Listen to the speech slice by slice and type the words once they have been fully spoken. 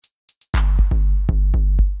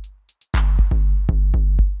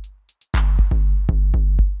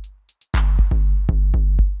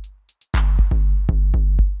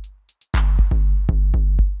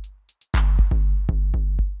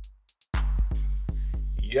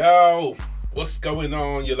Yo, what's going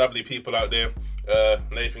on, you lovely people out there?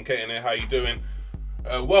 Nathan Caton here, how you doing?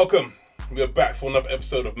 Welcome. We are back for another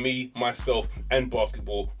episode of Me, Myself, and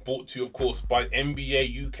Basketball, brought to you, of course, by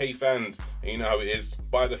NBA UK fans. And you know how it is,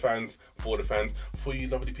 by the fans, for you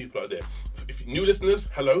lovely people out there. If you're new listeners,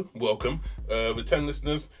 hello, welcome. Return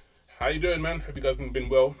listeners, how you doing, man? Hope you guys have been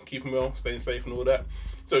well, keeping well, staying safe and all that.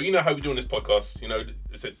 So you know how we do on this podcast. You know,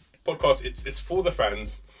 it's a podcast, it's for the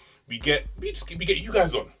fans. We get you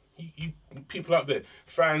guys on. You people out there,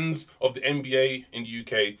 fans of the NBA in the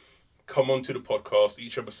UK, come onto the podcast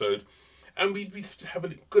each episode, and we have a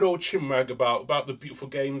good old chinwag about the beautiful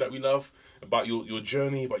game that we love, about your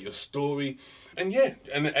journey, about your story, and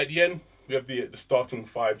at the end we have the starting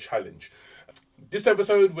five challenge. This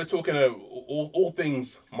episode we're talking all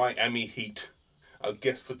things Miami Heat. Our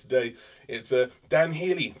guest for today, it's Dan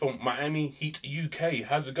Healy from Miami Heat UK.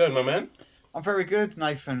 How's it going, my man? I'm very good,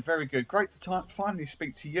 Nathan. Very good. Great to finally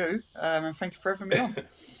speak to you, and thank you for having me on.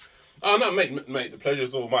 Oh no, mate, the pleasure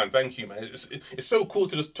is all mine. Thank you, man. It's so cool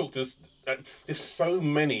to just talk to us. There's so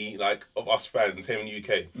many of us fans here in the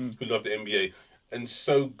UK who love the NBA, and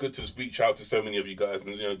so good to just reach out to so many of you guys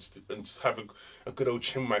and just have a good old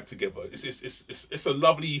chinwag together. It's a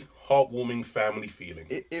lovely, heartwarming family feeling.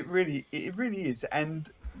 It really is,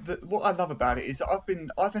 and what I love about it is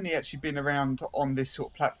I've only actually been around on this sort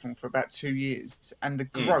of platform for about 2 years, and the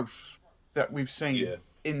growth that we've seen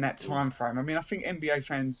in that time frame. I mean, I think NBA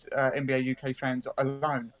fans, NBA UK fans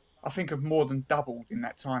alone, I think have more than doubled in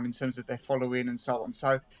that time in terms of their following and so on.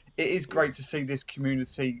 So it is great to see this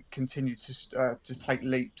community continue to take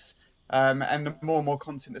leaps. And the more and more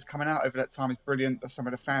content that's coming out over that time is brilliant. Some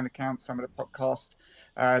of the fan accounts, some of the podcasts,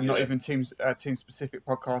 not even team specific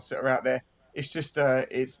podcasts that are out there. It's just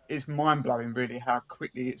it's mind blowing, really, how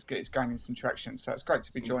quickly it's gaining some traction. So it's great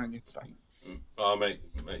to be joining you today. Oh, mate,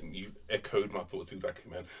 you echoed my thoughts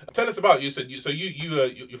exactly, man. Tell us about you.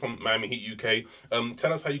 You're from Miami Heat UK.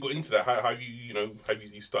 Tell us how you got into that. How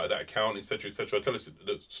you started that account, etc., etc. Tell us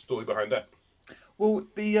the story behind that. Well,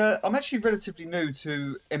 I'm actually relatively new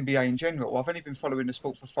to NBA in general. I've only been following the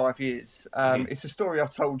sport for 5 years. It's a story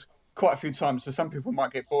I've told quite a few times, so some people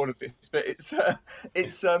might get bored of this, but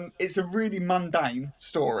it's a really mundane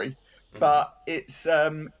story. But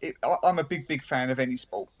I'm a big fan of any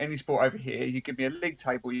sport over here. You give me a league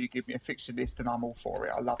table, you give me a fixture list, and I'm all for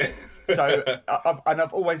it. I love it. So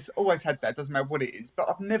I've always had that. Doesn't matter what it is. But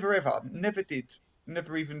I've never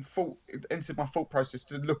even entered my thought process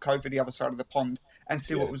to look over the other side of the pond and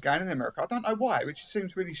see what was going on in America. I don't know why, which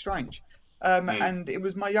seems really strange. And it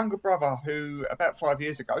was my younger brother who, about 5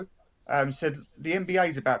 years ago, said the NBA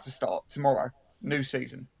is about to start tomorrow, new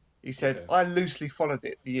season. He said, I loosely followed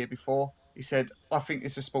it the year before. He said, I think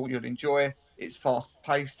it's a sport you'll enjoy. It's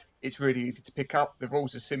fast-paced. It's really easy to pick up. The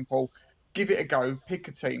rules are simple. Give it a go. Pick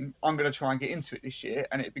a team. I'm going to try and get into it this year,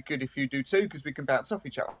 and it'd be good if you do too, because we can bounce off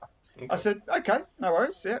each other. Okay. I said, okay, no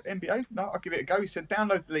worries. Yeah, NBA. No, I'll give it a go. He said,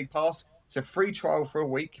 download the League Pass. It's a free trial for a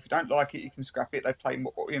week. If you don't like it, you can scrap it. They play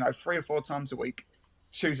 3 or 4 times a week.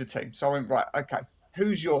 Choose a team. So I went, right, okay.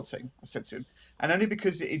 Who's your team? I said to him. And only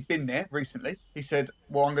because he'd been there recently, he said,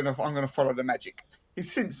 well, I'm gonna follow the Magic. He's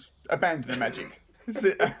since abandoned the Magic.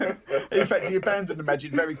 In fact, he abandoned the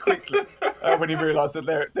Magic very quickly when he realised that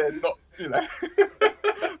they're not,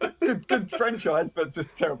 good franchise, but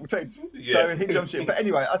just a terrible team. Yeah. So he jumped ship. But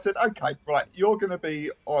anyway, I said, okay, right, you're going to be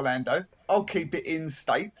Orlando. I'll keep it in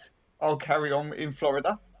state. I'll carry on in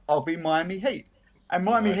Florida. I'll be Miami Heat. And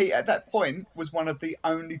Miami Heat at that point was one of the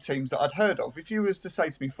only teams that I'd heard of. If you was to say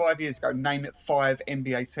to me 5 years ago, name it 5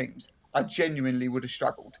 NBA teams, I genuinely would have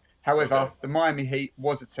struggled. However, the Miami Heat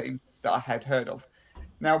was a team that I had heard of.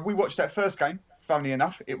 Now, we watched that first game. Funnily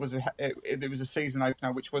enough, it was a season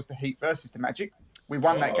opener, which was the Heat versus the Magic. We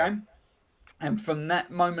won that game. And from that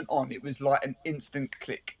moment on, it was like an instant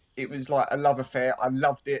click. It was like a love affair. I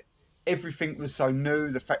loved it. Everything was so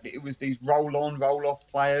new. The fact that it was these roll-on, roll-off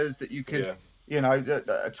players that you could...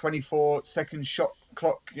 a 24-second shot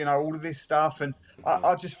clock, all of this stuff. And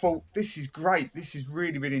I just thought, this is great. This is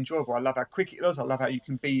really, really enjoyable. I love how quick it was. I love how you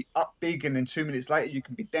can be up big and then 2 minutes later you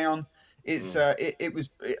can be down. I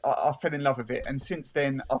fell in love with it. And since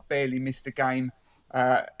then, I've barely missed a game.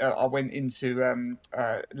 I went into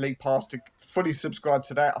League Pass to fully subscribe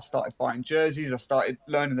to that. I started buying jerseys. I started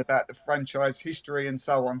learning about the franchise history and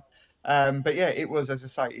so on. But yeah, it was, as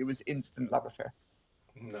I say, it was instant love affair.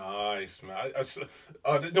 Nice, man.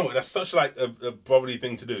 That's such a brotherly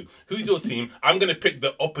thing to do. Who's your team? I'm going to pick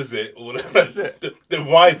the opposite or the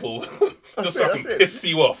rival just so I can piss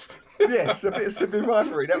you off. Yes, a bit of sibling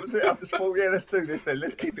rivalry. That was it. I just thought, let's do this then.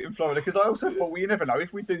 Let's keep it in Florida. Because I also thought, you never know.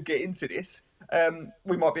 If we do get into this,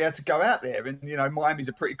 we might be able to go out there. And Miami's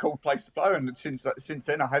a pretty cool place to play, and since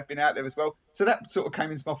then I have been out there as well. So that sort of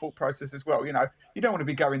came into my thought process as well. You don't want to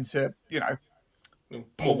be going to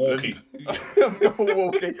Milwaukee.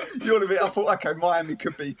 Milwaukee. You want to be? I thought, okay, Miami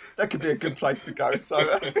could be a good place to go. So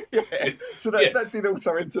that did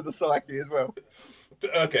also enter the psyche as well.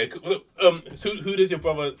 Okay, so who does your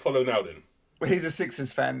brother follow now then? Well, he's a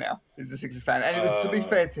Sixers fan now. He's a Sixers fan, and it was to be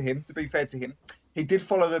fair to him, he did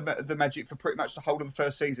follow the Magic for pretty much the whole of the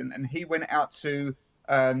first season, and he went out to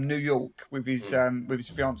New York with his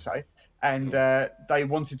fiance, and they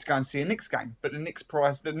wanted to go and see a Knicks game, but the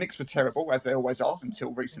Knicks were terrible, as they always are,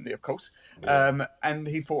 until recently, of course. Yeah. And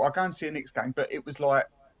he thought, I'll go and see a Knicks game, but it was like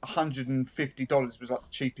 $150 was like the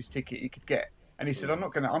cheapest ticket he could get. And he said, I'm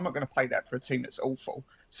not gonna pay that for a team that's awful.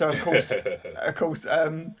 So of course,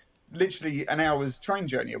 literally an hour's train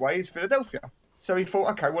journey away is Philadelphia. So he thought,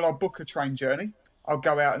 okay, well, I'll book a train journey. I'll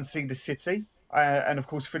go out and see the city. And of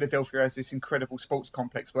course, Philadelphia has this incredible sports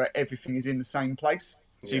complex where everything is in the same place.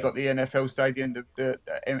 So you've got the NFL stadium, the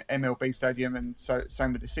MLB stadium, and so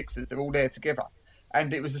same with the Sixers. They're all there together.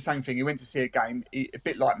 And it was the same thing. He went to see a game, a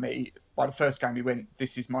bit like me. By the first game, he went,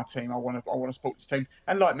 "This is my team. I want to support this team."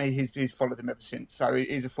 And like me, he's followed them ever since. So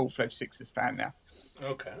he's a full-fledged Sixers fan now.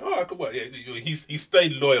 Okay. Oh, well, yeah, he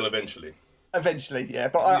stayed loyal eventually. Eventually, yeah.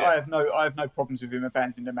 But I have no problems with him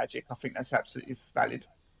abandoning the Magic. I think that's absolutely valid.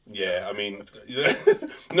 Yeah, I mean,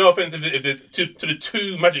 no offense if there's to the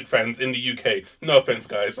two Magic fans in the UK. No offense,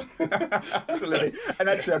 guys. Absolutely. And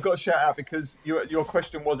actually, I've got to shout out because your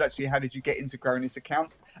question was actually how did you get into growing this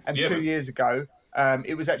account? And 2 years ago,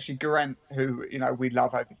 it was actually Grant, who we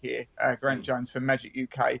love over here, Grant Jones from Magic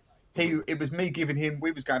UK. It was me giving him.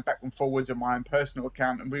 We was going back and forwards on my own personal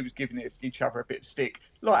account, and we was giving each other a bit of stick,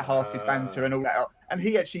 light-hearted banter and all that. And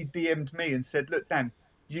he actually DM'd me and said, "Look, Dan,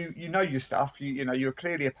 you know your stuff. You're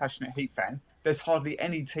clearly a passionate Heat fan. There's hardly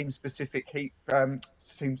any team-specific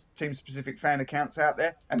team-specific fan accounts out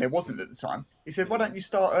there, and there wasn't at the time." He said, "Why don't you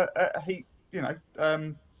start a Heat,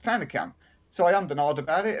 fan account?" So I ummed and ahed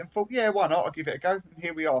about it and thought, yeah, why not? I'll give it a go. And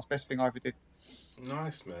here we are. It's the best thing I ever did.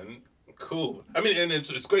 Nice, man. Cool. I mean, and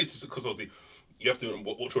it's great because obviously you have to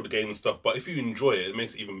watch all the game and stuff, but if you enjoy it, it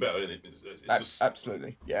makes it even better, isn't it? It's just...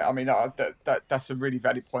 Absolutely. Yeah, I mean, that's a really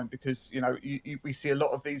valid point because, we see a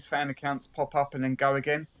lot of these fan accounts pop up and then go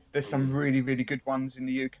again. There's some really, really good ones in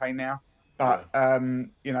the UK now. But,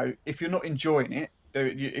 if you're not enjoying it,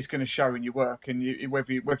 it's going to show in your work. And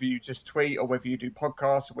whether you just tweet or whether you do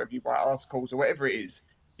podcasts or whether you write articles or whatever it is,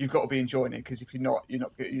 you've got to be enjoying it because if you're not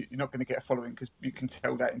going to get a following because you can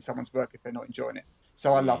tell that in someone's work if they're not enjoying it.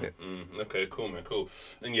 So I love it. Okay, cool, man, cool.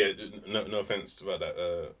 And yeah, no offense about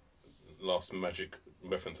that last Magic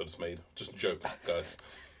reference I just made. Just a joke, guys.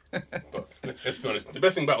 But let's be honest. The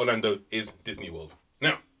best thing about Orlando is Disney World.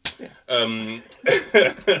 Now,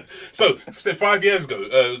 so 5 years ago,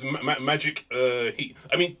 it was Magic Heat.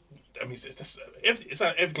 I mean, it's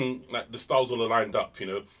like everything, like the stars all aligned up,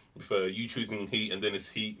 with you choosing Heat and then it's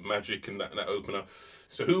Heat, Magic, and that opener.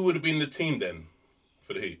 So who would have been the team then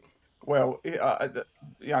for the Heat? Well,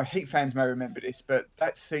 Heat fans may remember this, but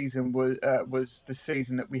that season was the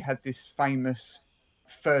season that we had this famous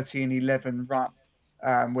 30-11 run.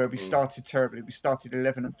 Where we started terribly. We started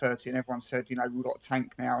 11-30, and everyone said, we've got a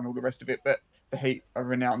tank now and all the rest of it. But the Heat are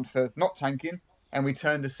renowned for not tanking, and we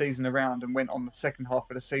turned the season around and went on the second half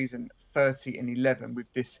of the season 30-11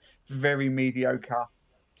 with this very mediocre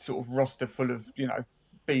sort of roster full of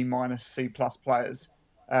B-, C+ players,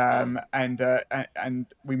 and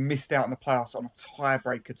we missed out on the playoffs on a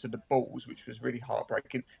tiebreaker to the Bulls, which was really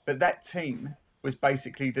heartbreaking. But that team was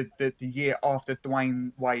basically the year after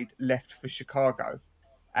Dwayne Wade left for Chicago.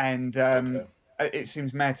 And it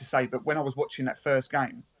seems mad to say, but when I was watching that first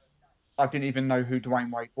game, I didn't even know who Dwayne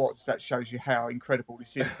Wade was. That shows you how incredible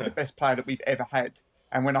this is. The best player that we've ever had.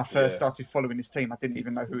 And when I first started following this team, I didn't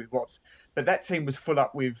even know who he was. But that team was full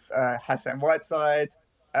up with Hassan Whiteside,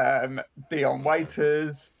 Dion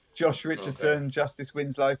Waiters, Josh Richardson, Justice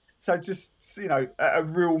Winslow. So just, a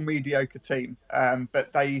real mediocre team.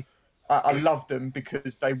 But I loved them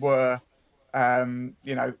because they were... they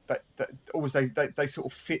sort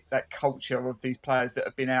of fit that culture of these players that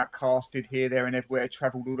have been outcasted here, there, and everywhere,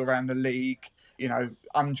 travelled all around the league.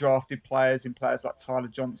 Undrafted players in players like Tyler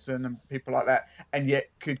Johnson and people like that, and yet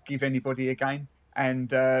could give anybody a game.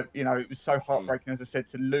 And it was so heartbreaking, as I said,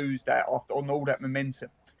 to lose that after on all that momentum,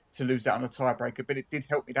 to lose that on a tiebreaker. But it did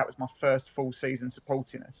help me. That was my first full season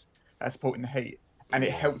supporting the Heat, and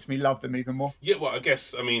it helped me love them even more. Yeah, well, I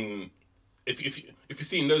guess if you're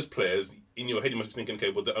seeing those players in your head, you must be thinking, okay,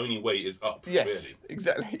 well, the only way is up. Yes, really.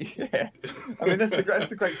 Exactly. Yeah, I mean that's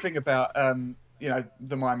the great thing about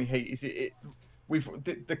the Miami Heat is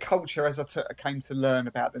the culture, as I came to learn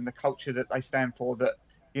about them, the culture that they stand for, that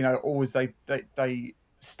always they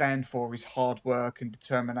stand for is hard work and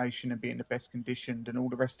determination and being the best conditioned and all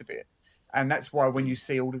the rest of it. And that's why when you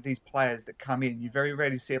see all of these players that come in, you very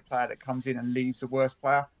rarely see a player that comes in and leaves a worse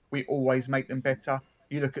player. We always make them better.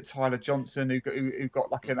 You look at Tyler Johnson, who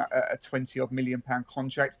got like a 20-odd million pound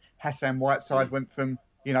contract. Hassan Whiteside went from,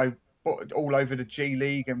 all over the G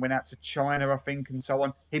League and went out to China, I think, and so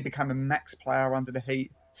on. He became a max player under the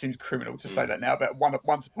Heat. Seems criminal to say that now, but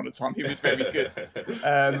once upon a time he was very good.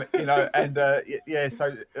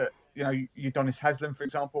 Udonis Haslem, for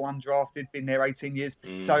example, undrafted, been there 18 years.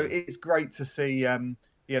 So it's great to see,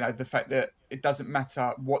 the fact that it doesn't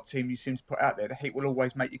matter what team you seem to put out there, the Heat will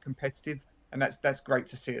always make you competitive, and that's great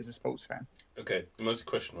to see as a sports fan. Okay, the most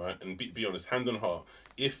question, right? And be honest, hand on heart,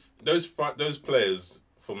 if those players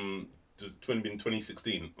from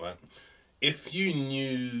 2016, right? If you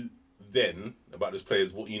knew then about those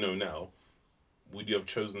players what you know now, would you have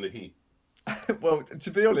chosen the Heat? Well,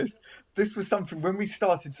 to be honest, this was something when we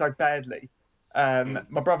started so badly.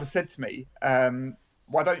 My brother said to me,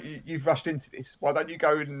 "Why don't you've rushed into this? Why don't you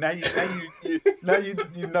go and now you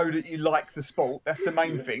know that you like the sport? That's the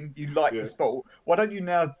main thing. You like the sport. Why don't you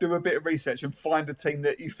now do a bit of research and find a team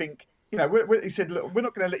that you think?" He said, "Look, we're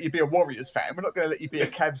not going to let you be a Warriors fan. We're not going to let you be a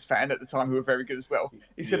Cavs fan at the time, who were very good as well."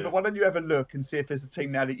 He said, "But why don't you have a look and see if there's a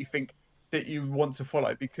team now that you think that you want to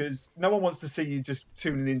follow, because no one wants to see you just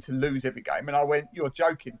tuning in to lose every game." And I went, "You're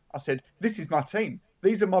joking." I said, "This is my team.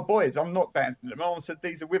 These are my boys. I'm not banning them." I said,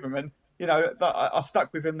 "These are with them." And, I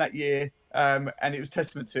stuck with them that year. And it was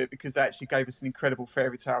testament to it, because they actually gave us an incredible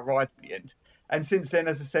fairy tale ride in the end. And since then,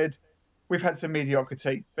 as I said, we've had some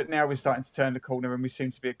mediocrity, but now we're starting to turn the corner, and we seem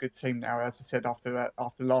to be a good team now. As I said, after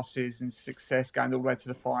last season's success, going all the way to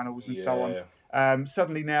the finals and so on.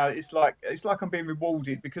 Suddenly now it's like I'm being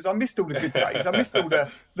rewarded, because I missed all the good days. I missed all the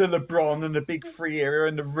LeBron and the Big Three era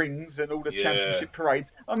and the rings and all the championship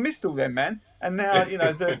parades. I missed all them, man. And now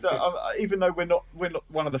even though we're not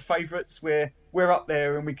one of the favourites, we're up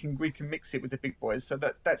there, and we can mix it with the big boys. So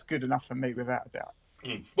that's good enough for me, without a doubt.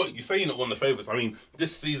 Well, you say you're not one of the favourites. I mean,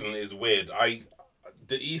 this season is weird.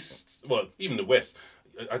 The East, well, even the West,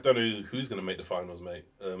 I don't know who's going to make the finals, mate.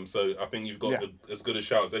 So I think you've got as good a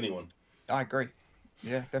shout as anyone. I agree.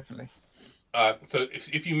 Yeah, definitely. So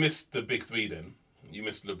if you missed the big three, then you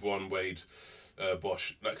missed LeBron, Wade,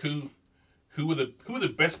 Bosh. Like who were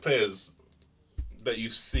the best players that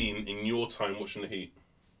you've seen in your time watching the Heat?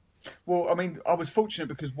 Well, I mean, I was fortunate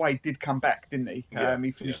because Wade did come back, didn't he?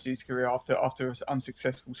 He finished his career after an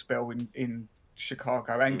unsuccessful spell in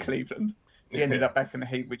Chicago and Cleveland. He ended up back in the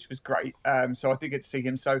Heat, which was great. So I did get to see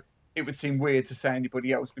him. So it would seem weird to say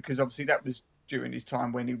anybody else, because obviously that was during his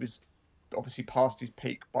time when he was obviously past his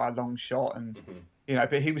peak by a long shot, and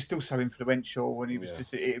but he was still so influential, and he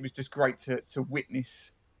was it was just great to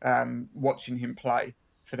witness watching him play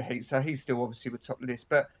for the Heat. So he's still obviously would top the list,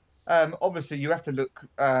 but obviously you have to look.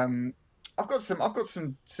 I've got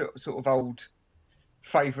some sort of old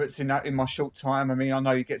favourites in my short time. I mean, I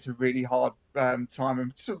know he gets a really hard time,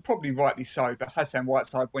 and probably rightly so. But Hassan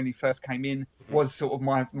Whiteside, when he first came in, was sort of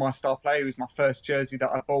my star player. He was my first jersey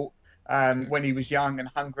that I bought. When he was young and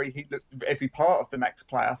hungry, he looked every part of the max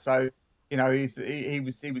player. So he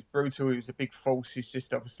was brutal. He was a big force. He's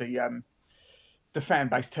just obviously the fan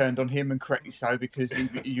base turned on him, and correctly so, because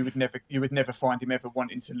you would never find him ever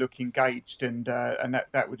wanting to look engaged, and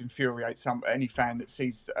that would infuriate any fan that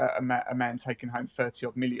sees a man taking home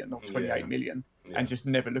 30-odd million or 28 million and just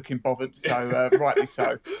never looking bothered. So rightly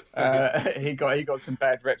so, he got some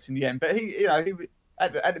bad reps in the end. But he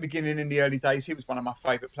at the beginning, in the early days, he was one of my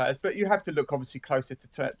favourite players. But you have to look obviously closer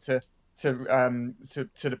to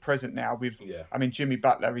the present now. I mean, Jimmy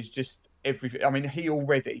Butler is just everything. I mean,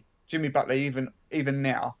 Jimmy Butler, even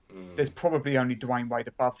now, there's probably only Dwayne Wade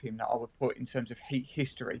above him that I would put in terms of Heat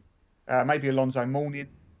history. Maybe Alonzo Mourning,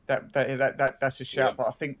 that's a shout, but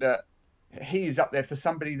I think that he is up there for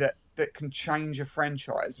somebody that can change a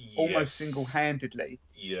franchise almost single-handedly.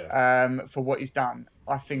 For what he's done.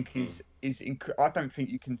 I think I don't think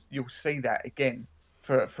you'll see that again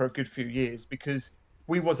for a good few years, because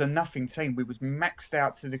we was a nothing team. We was maxed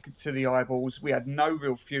out to the eyeballs. We had no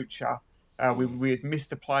real future. We had missed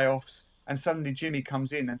the playoffs, and suddenly Jimmy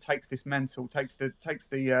comes in and takes this mantle, takes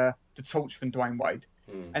the torch from Dwayne Wade,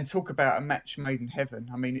 and talk about a match made in heaven.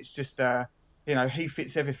 I mean, it's just he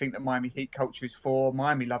fits everything that Miami Heat culture is for.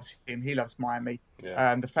 Miami loves him. He loves Miami.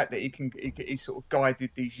 The fact that he sort of guided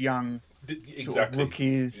these young sort of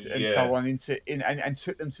rookies and so on and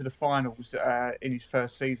took them to the finals in his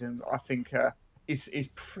first season, I think is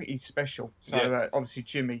pretty special. So Yeah. obviously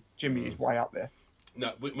Jimmy is way up there.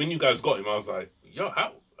 Now, when you guys got him, I was like, yo,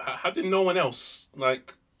 how did no one else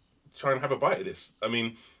like try and have a bite of this? I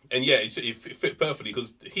mean, and yeah, it fit perfectly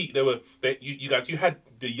because you guys you had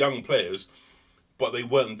the young players, but they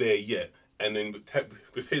weren't there yet. And then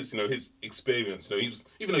with his his experience, he was,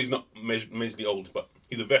 even though he's not majorly old, but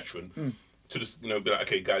he's a veteran. To just be like,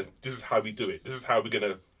 okay, guys, this is how we do it. This is how we're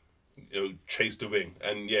gonna chase the ring.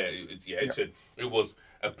 And yeah, it was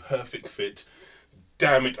a perfect fit.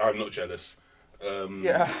 Damn it, I'm not jealous.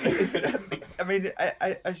 Yeah, I mean,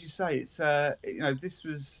 as you say, it's this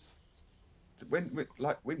was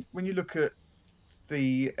when you look at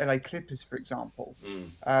the LA Clippers, for example,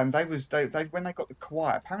 they when they got the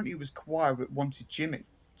Kawhi, apparently it was Kawhi that wanted Jimmy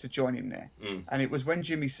to join him there, and it was when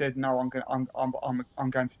Jimmy said no, I'm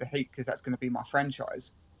going to the Heat because that's going to be my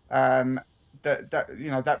franchise. That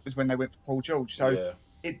was when they went for Paul George. So. Yeah.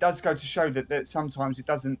 It does go to show that sometimes it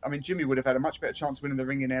doesn't. I mean, Jimmy would have had a much better chance of winning the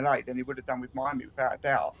ring in LA than he would have done with Miami, without a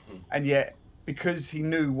doubt. And yet, because he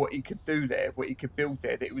knew what he could do there, what he could build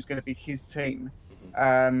there, that it was going to be his team,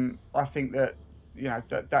 I think that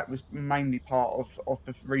that was mainly part of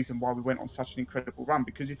the reason why we went on such an incredible run.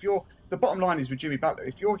 Because the bottom line is with Jimmy Butler,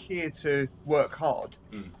 if you're here to work hard,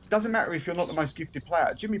 doesn't matter if you're not the most gifted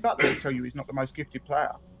player. Jimmy Butler will tell you he's not the most gifted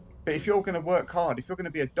player. But if you're going to work hard, if you're going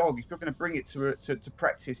to be a dog, if you're going to bring it to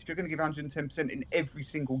practice, if you're going to give 110% in every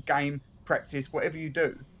single game, practice, whatever you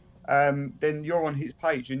do, then you're on his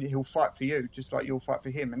page and he'll fight for you just like you'll fight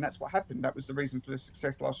for him. And that's what happened. That was the reason for the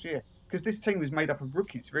success last year. Because this team was made up of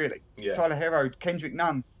rookies, really. Yeah. Tyler Hero, Kendrick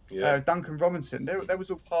Nunn, Duncan Robinson. They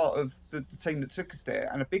was all part of the team that took us there,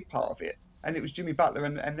 and a big part of it. And it was Jimmy Butler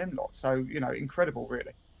and them lot. So, incredible,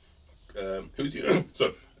 really.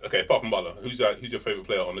 Apart from Butler, who's your favourite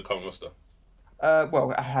player on the current roster?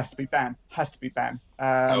 Well, it has to be Bam.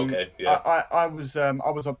 Okay, yeah. I was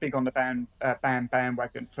big on the Bam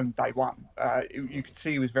bandwagon from day one. You could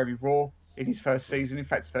see he was very raw in his first season. In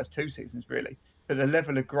fact, his first 2 seasons, really. But the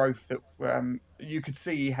level of growth that you could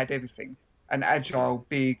see he had everything. An agile,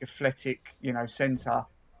 big, athletic, centre.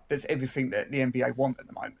 That's everything that the NBA want at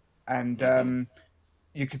the moment. And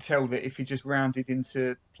you could tell that if he just rounded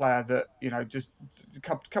into a player that, just a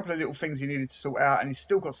couple of little things he needed to sort out, and he's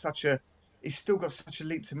still got such a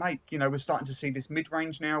leap to make. We're starting to see this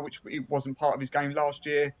mid-range now, which it wasn't part of his game last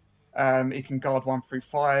year. He can guard 1 through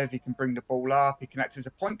 5. He can bring the ball up. He can act as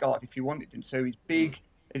a point guard if you wanted him to. He's big.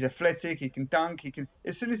 He's athletic. He can dunk. He can.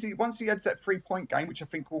 Once he adds that 3-point game, which I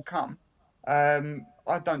think will come,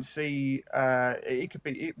 I don't see. He could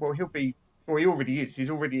be. Well, he'll be. Well, he already is. He's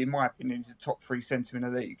already, in my opinion, he's a top 3 centre in the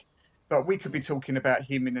league. But we could be talking about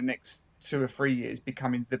him in the next 2 or 3 years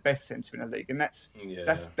becoming the best centre in the league, and that's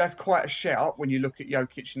quite a shout when you look at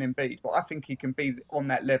Jokic and Embiid. But I think he can be on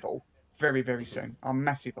that level very, very soon. I'm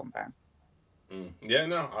massive on Bam. Yeah,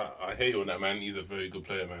 no, I hear you on that, man. He's a very good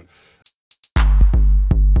player, man.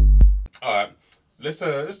 All right, let's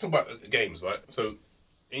talk about games, right? So,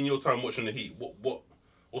 in your time watching the Heat,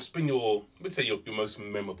 what's been your most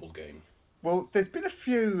memorable game? Well, there's been a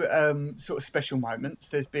few sort of special moments.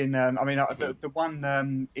 There's been, the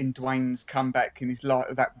one in Dwayne's comeback in his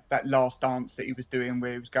that last dance that he was doing,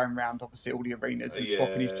 where he was going around obviously all the arenas and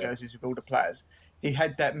swapping his jerseys with all the players. He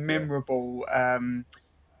had that memorable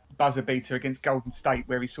buzzer beater against Golden State,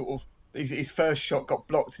 where he sort of his first shot got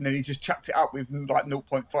blocked, and then he just chucked it up with like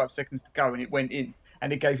 0.5 seconds to go, and it went in,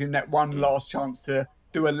 and it gave him that one last chance to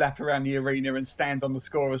do a lap around the arena and stand on the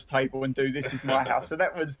scorer's table and do "This is my house." So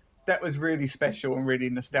that was really special and really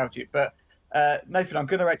nostalgic. But Nathan, I'm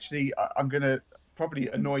going to probably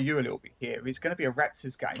annoy you a little bit here. It's going to be a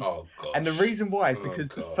Raptors game. Oh, gosh. And the reason why is because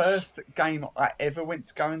the first game I ever went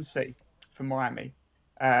to go and see for Miami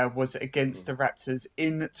was against the Raptors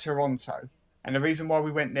in Toronto. And the reason why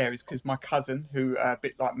we went there is because my cousin, who a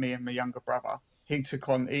bit like me and my younger brother, he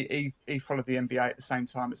followed the NBA at the same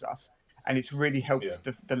time as us. And it's really helped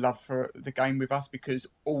the love for the game with us, because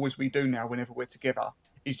all we do now whenever we're together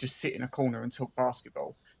is just sit in a corner and talk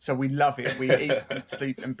basketball. So we love it. We eat,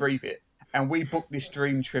 sleep and breathe it. And we booked this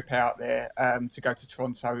dream trip out there to go to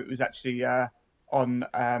Toronto. It was actually on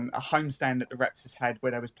a homestand that the Raptors had,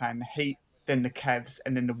 where they was playing the Heat, then the Cavs,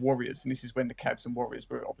 and then the Warriors. And this is when the Cavs and Warriors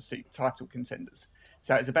were obviously title contenders.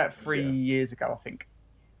 So it was about 3 years ago, I think.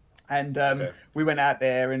 And we went out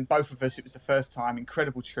there, and both of us, it was the first time.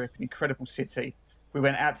 Incredible trip, an incredible city. We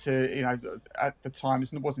went out to, at the time,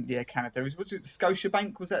 it wasn't Air Canada. Was it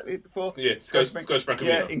Scotiabank? Was that it before? Yeah, Scotiabank.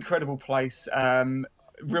 Yeah, incredible place.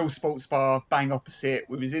 Real sports bar, bang opposite.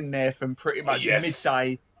 We was in there from pretty much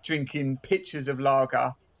midday, drinking pitchers of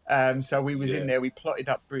lager. So we was in there. We plotted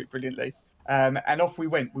up brilliantly. And off we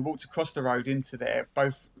went. We walked across the road into there,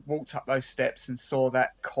 both walked up those steps and saw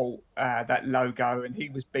that court, that logo, and he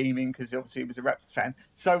was beaming because obviously he was a Raptors fan.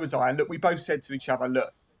 So was I. And look, we both said to each other,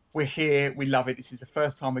 look, we're here, we love it. This is the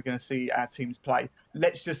first time we're going to see our teams play.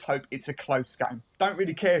 Let's just hope it's a close game. Don't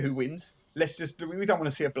really care who wins. We don't want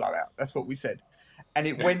to see a blowout. That's what we said. And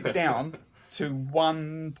it went down to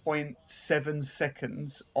 1.7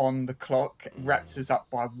 seconds on the clock. Raptors up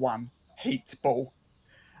by 1. Heat ball.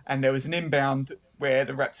 And there was an inbound where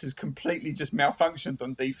the Raptors completely just malfunctioned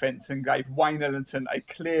on defense and gave Wayne Ellington a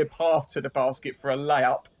clear path to the basket for a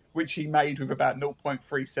layup, which he made with about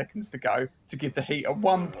 0.3 seconds to go to give the Heat a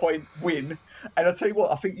 1-point win. And I'll tell you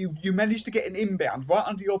what, I think you managed to get an inbound right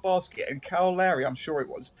under your basket, and Kyle Lowry, I'm sure it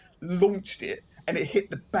was, launched it, and it hit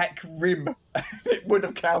the back rim. It would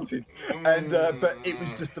have counted. But it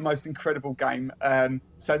was just the most incredible game.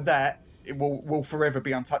 So that it will forever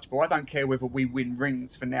be untouchable. I don't care whether we win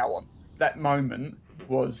rings from now on. That moment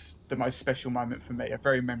was the most special moment for me. A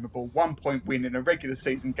very memorable 1-point win in a regular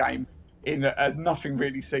season game in a nothing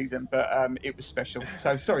really season, but it was special.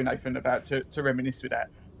 So sorry, Nathan, about to reminisce with that.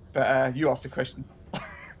 But you asked the question.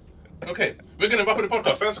 Okay, we're going to wrap up the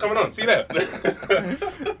podcast. Thanks for coming on. See you later.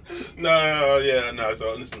 No.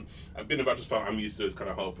 So listen, I've been a Raptors fan. I'm used to those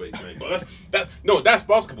kind of heartbreaks, mate. But that's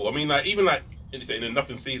basketball. I mean, like even like in a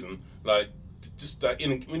nothing season, like just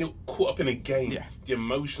when you're caught up in a game, the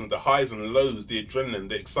emotions, the highs and lows, the adrenaline,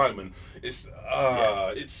 the excitement, it's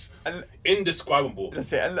indescribable.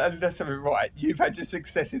 That's it. And that's something right. You've had your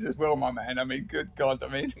successes as well, my man. I mean, good God. I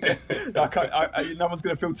mean, no one's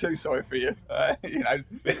going to feel too sorry for you.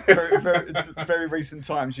 Very recent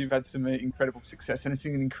times, you've had some incredible success and it's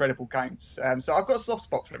in incredible games. So I've got a soft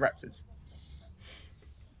spot for the Raptors.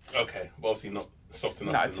 Okay, well, obviously not soft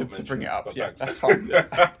enough to bring it up. Yeah, thanks. that's fine.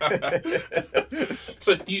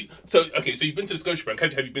 So you've been to the Scotiabank.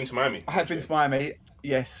 Have you been to Miami? I have been to Miami.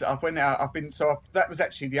 Yes, I've went out. That was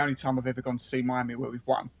actually the only time I've ever gone to see Miami where we've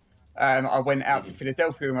won. I went out to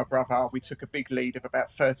Philadelphia with my brother. We took a big lead of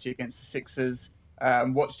about 30 against the Sixers.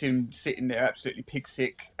 Watched him sitting there absolutely pig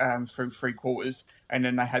sick through 3 quarters, and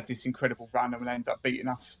then they had this incredible run and they ended up beating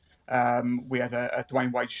us. We had a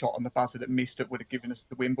Dwayne Wade shot on the buzzer that missed that would have given us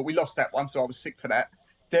the win, but we lost that one, so I was sick for that.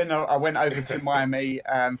 Then I went over to Miami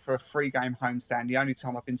for a 3-game homestand, the only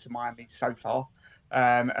time I've been to Miami so far.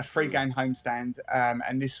 A 3-game homestand,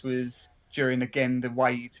 and this was during, again, the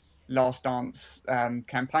Wade Last Dance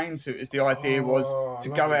campaign. So the idea was to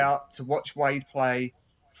go out to watch Wade play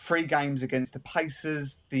 3 games against the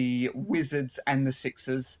Pacers, the Wizards, and the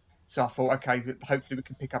Sixers. So I thought, okay, hopefully we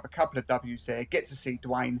can pick up a couple of W's there, get to see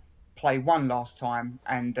Dwayne play one last time,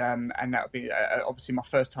 and that would be obviously my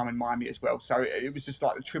first time in Miami as well. So it was just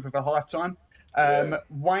like the trip of a lifetime.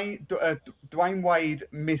 Dwayne Wade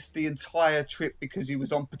missed the entire trip because he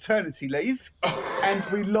was on paternity leave, and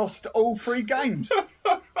we lost all 3 games.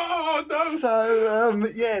 Oh no! So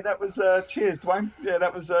that was cheers, Dwayne. Yeah,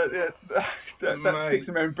 that was that sticks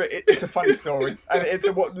in memory. But it's a funny story,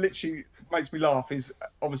 and what literally makes me laugh is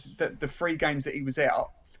obviously the 3 games that he was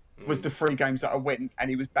out was the 3 games that I went, and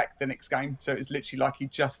he was back the next game. So it's literally like he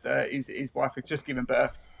just his wife had just given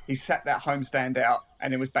birth. He sat that homestand out,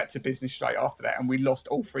 and then was back to business straight after that. And we lost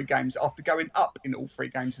all 3 games after going up in all 3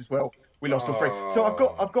 games as well. We lost all 3. So I've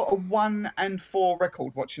got a 1-4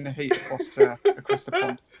 record watching the Heat across the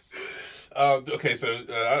pond. Okay, so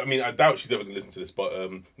I mean, I doubt she's ever going to listen to this, but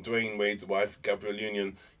Dwayne Wade's wife, Gabrielle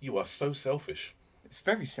Union, you are so selfish. It's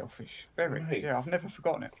very selfish. Very. Right. Yeah, I've never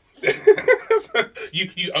forgotten it.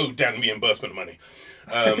 you owe Dan reimbursement money.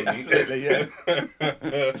 Absolutely, yeah.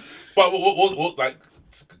 But what like?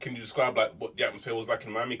 Can you describe like what the atmosphere was like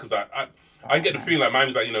in Miami? Because I get the feeling like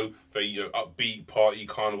Miami's like very upbeat party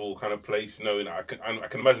carnival kind of place. And I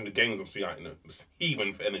can imagine the games must be like it's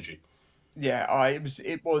heaving for energy. Yeah,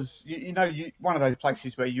 it was one of those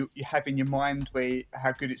places where you have in your mind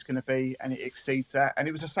how good it's going to be, and it exceeds that. And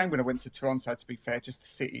it was the same when I went to Toronto. To be fair, just the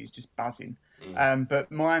city is just buzzing.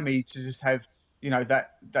 But Miami to just have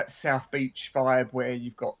that South Beach vibe where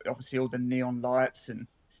you've got obviously all the neon lights and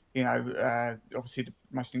obviously the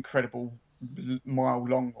most incredible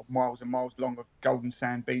miles and miles long of golden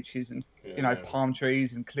sand beaches and palm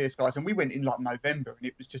trees and clear skies. And we went in like November, and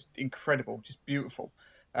it was just incredible, just beautiful.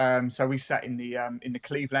 So we sat in the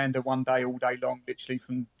Clevelander one day, all day long, literally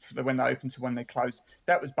from when they opened to when they closed.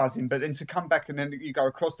 That was buzzing. But then to come back and then you go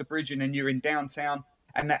across the bridge and then you're in downtown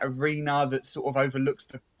and that arena that sort of overlooks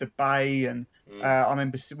the bay. And I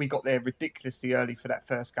remember we got there ridiculously early for that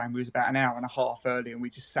first game. We was about an hour and a half early, and we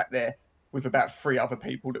just sat there with about 3 other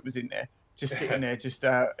people that was in there, just sitting there, just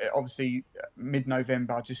obviously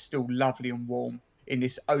mid-November, just still lovely and warm in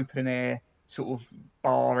this open air sort of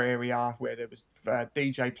bar area where there was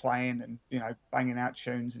DJ playing and banging out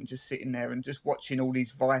tunes and just sitting there and just watching all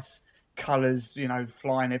these Vice colours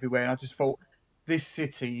flying everywhere. And I just thought this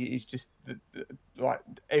city is just like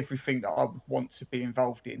everything that I would want to be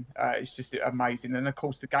involved in. It's just amazing, and of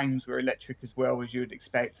course the games were electric as well, as you would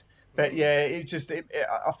expect. But yeah,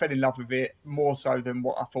 I fell in love with it more so than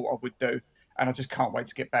what I thought I would do, and I just can't wait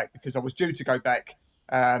to get back because I was due to go back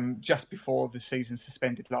just before the season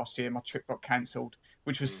suspended last year. My trip got cancelled,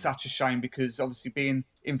 which was such a shame because obviously being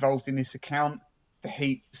involved in this account, the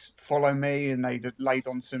Heat follow me and they laid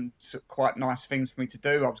on some quite nice things for me to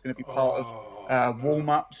do. I was going to be part of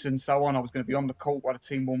warm-ups and so on. I was going to be on the court while the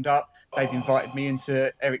team warmed up. They'd invited me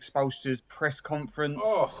into Eric Spoelstra's press conference.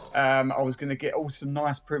 I was going to get all some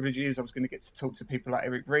nice privileges. I was going to get to talk to people like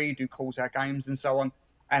Eric Reid, who calls our games and so on.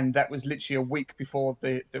 And that was literally a week before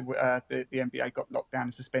the NBA got locked down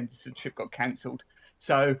and suspended, so the trip got cancelled.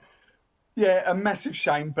 So, yeah, a massive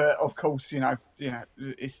shame. But of course,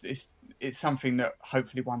 it's something that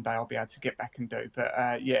hopefully one day I'll be able to get back and do.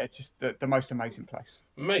 But yeah, just the most amazing place.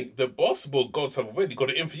 Mate, the basketball gods have really got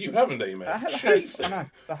it in for you, haven't they, mate? I know,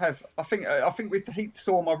 they have. I think with the Heat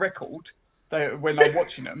saw my record, when they're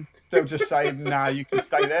watching them, they'll just say, "Nah, you can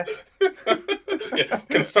stay there." Yeah.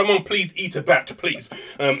 Can someone please eat a bat, please?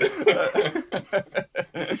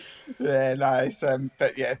 Yeah, no, it's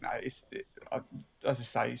but yeah, no, as I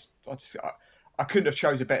say, I couldn't have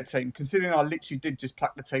chose a better team. Considering I literally did just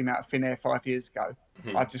pluck the team out of thin air 5 years ago,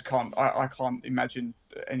 I just can't. I can't imagine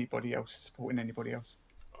anybody else supporting anybody else.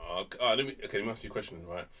 Let me ask you a question,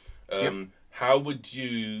 right? How would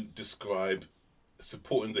you describe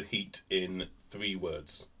supporting the Heat in 3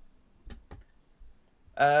 words?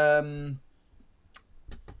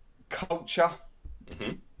 Culture.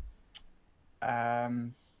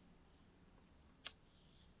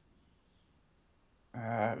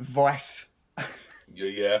 Vice.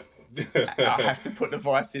 Yeah. I have to put the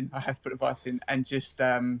Vice in. And just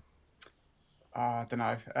I don't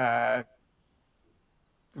know.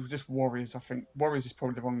 Just Warriors. I think Warriors is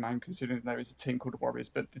probably the wrong name considering there is a team called the Warriors.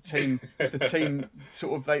 But the team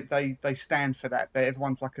sort of they stand for that.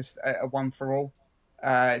 Everyone's like a one for all.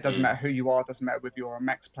 It doesn't matter who you are. It doesn't matter whether you're a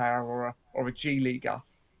max player or a G leaguer.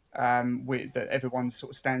 That everyone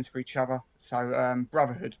sort of stands for each other. So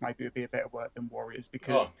brotherhood maybe would be a better word than Warriors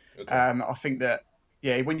because I think that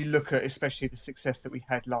when you look at especially the success that we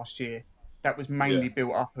had last year, that was mainly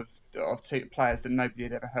built up of players that nobody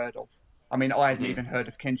had ever heard of. I mean, I hadn't even heard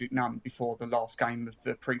of Kendrick Nunn before the last game of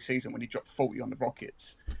the pre-season when he dropped 40 on the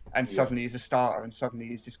Rockets, and suddenly he's a starter, and suddenly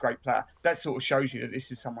he's this great player. That sort of shows you that this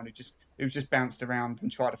is someone who just bounced around and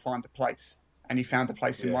tried to find a place, and he found a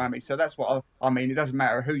place in Miami. So that's what I mean. It doesn't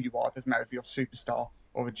matter who you are. It doesn't matter if you're a superstar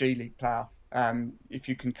or a G League player. If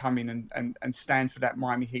you can come in and stand for that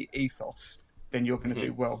Miami Heat ethos, then you're going to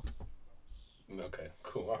do well. Okay,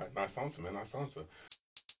 cool. All right, nice answer, man. Nice answer.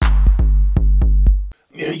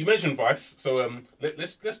 Yeah, you mentioned Vice, so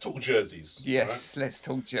let's talk jerseys. Yes, right? Let's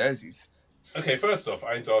talk jerseys. Okay, first off,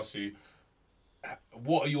 I need to ask you,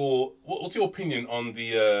 what's your opinion on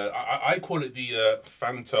the I call it the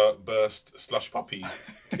Fanta Burst Slush Puppy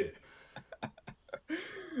kit?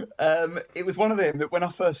 It was one of them that when I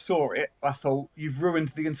first saw it, I thought, you've ruined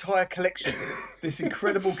the entire collection, this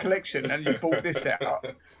incredible collection, and you bought this out.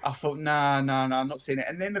 I thought, no, I'm not seeing it.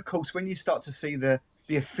 And then, of course, when you start to see the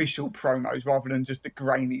official promos rather than just the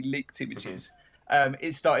grainy leaked images,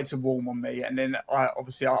 it started to warm on me. And then I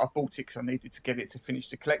bought it because I needed to get it to finish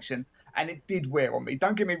the collection, and it did wear on me.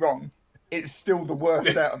 Don't get me wrong, it's still the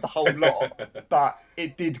worst out of the whole lot, but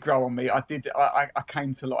it did grow on me. I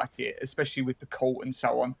came to like it, especially with the court and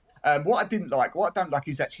so on. What I don't like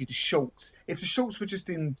is actually the shorts. If the shorts were just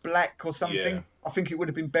in black or something, I think it would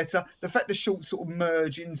have been better. The fact the shorts sort of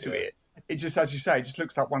merge into it just, as you say, it just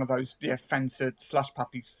looks like one of those fancied slush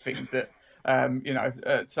puppies things that,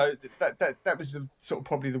 so that was sort of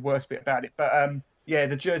probably the worst bit about it. But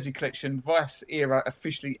the jersey collection, Vice era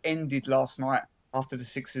officially ended last night after the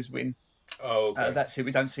Sixers win. Oh, okay. That's it.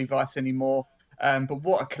 We don't see Vice anymore. But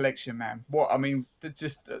what a collection, man!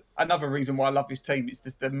 Another reason why I love this team is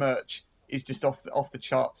just the merch is just off the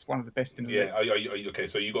charts. One of the best in the league. Are you okay?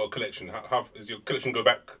 So you got a collection. How does your collection go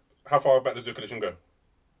back? How far back does your collection go?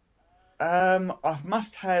 I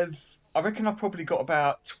reckon I've probably got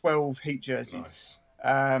about 12 Heat jerseys.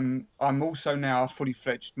 Nice. I'm also now a fully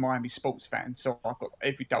fledged Miami sports fan, so I've got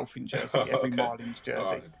every Dolphin jersey, every Marlins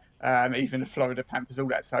jersey. Even the Florida Panthers, all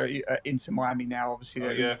that. So into Miami now, obviously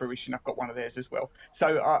they're in fruition. I've got one of theirs as well.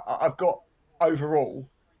 So I've got overall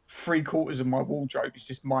 3/4 of my wardrobe is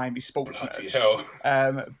just Miami sports Bloody merch. hell.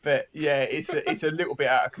 But yeah, it's a little bit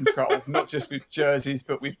out of control. Not just with jerseys,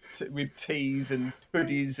 but with tees and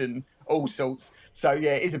hoodies and all sorts. So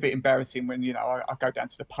yeah, it's a bit embarrassing when I go down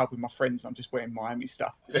to the pub with my friends and I'm just wearing Miami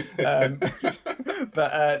stuff.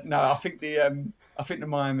 But no, I think the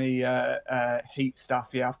Miami Heat stuff.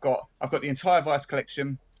 Yeah, I've got the entire Vice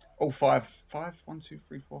collection, all five, one, two,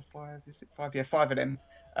 three, four, five. Is it five? Yeah, five of them.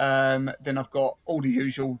 Then I've got all the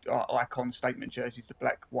usual icon statement jerseys: the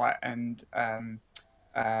black, white, and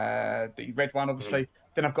the red one, obviously.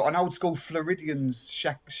 Then I've got an old school Floridians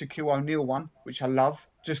Shaquille O'Neal one, which I love.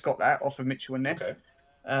 Just got that off of Mitchell and Ness. Okay.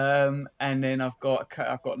 And then I've got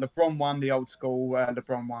LeBron one, the old school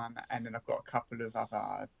LeBron one, and then I've got a couple of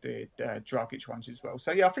other Dragic ones as well.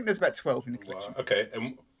 So yeah, I think there's about 12 in the collection. Wow. Okay,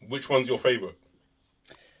 and which one's your favourite?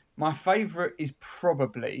 My favourite is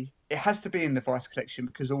probably, it has to be in the Vice collection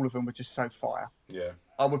because all of them were just so fire. Yeah.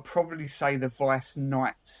 I would probably say the Vice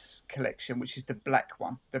Knights collection, which is the black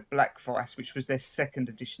one, the black Vice, which was their second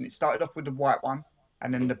edition. It started off with the white one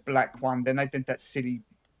and then the black one. Then they did that silly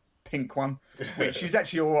pink one, which is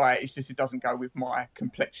actually all right. It's just it doesn't go with my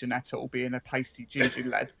complexion at all, being a pasty ginger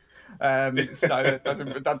lad. So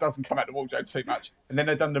that doesn't come out the wardrobe too much. And then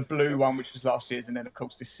they've done the blue one, which was last year's, and then of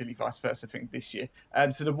course this silly vice versa thing this year.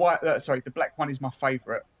 So the black one is my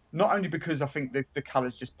favourite, not only because I think the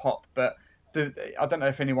colours just pop, but I don't know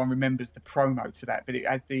if anyone remembers the promo to that, but it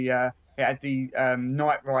had the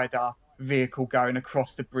Knight Rider vehicle going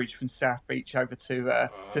across the bridge from South Beach over to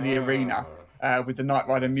the arena. With the Knight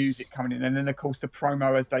Rider music coming in, and then of course the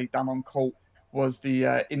promo as they done on court was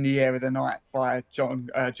the "In the Air of the Night" by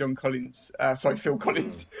Phil Collins. Phil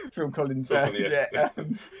Collins. That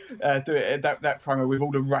promo with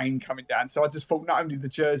all the rain coming down. So I just thought not only the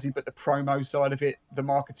jersey but the promo side of it, the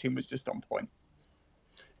marketing was just on point.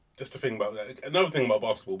 Just the thing about another thing about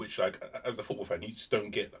basketball, which like as a football fan, you just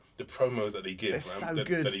don't get the promos that they give. They're so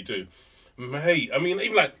good. That they do, mate. I mean,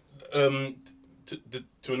 even like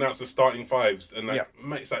to announce the starting fives and mate,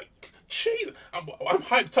 it's like, jeez, I'm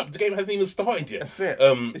hyped up. The game hasn't even started yet. That's it.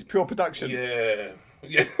 It's pure production. Yeah.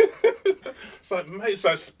 It's like, mate, it's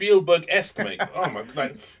like Spielberg-esque, mate. Oh my,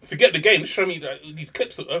 like, forget the game. Show me these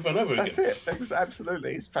clips over and over again. That's it.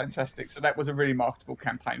 Absolutely, it's fantastic. So that was a really marketable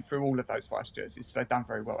campaign through all of those Vice jerseys. So they've done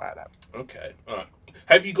very well out of that. Okay, all right.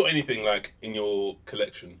 Have you got anything like in your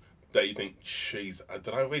collection that you think, jeez,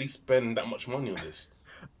 did I really spend that much money on this?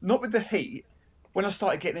 Not with the Heat. When I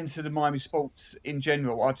started getting into the Miami sports in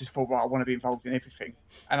general, I just thought, right, I want to be involved in everything.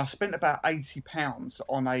 And I spent about £80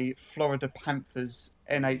 on a Florida Panthers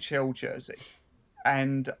NHL jersey.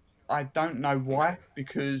 And I don't know why,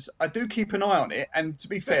 because I do keep an eye on it. And to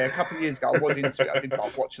be fair, a couple of years ago, I was into it. I did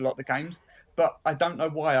watch a lot of the games. But I don't know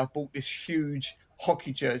why I bought this huge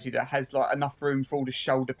hockey jersey that has like enough room for all the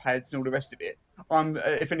shoulder pads and all the rest of it.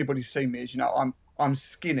 If anybody's seen me, as you know, I'm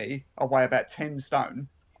skinny. I weigh about 10 stone.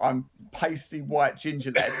 I'm pasty white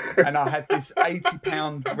ginger lad, and I had this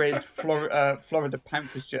 £80 red Florida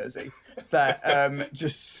Panthers jersey that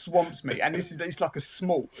just swamps me. And it's like a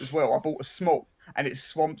small as well. I bought a small, and it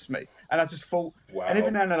swamps me. And I just thought, wow. And every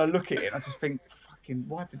now and then I look at it, and I just think, fucking,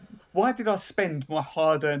 why did I spend my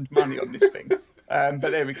hard-earned money on this thing? But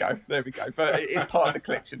there we go. But it's part of the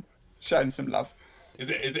collection, showing some love. Is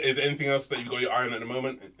there anything else that you've got your eye on at the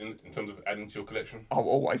moment in terms of adding to your collection? Oh,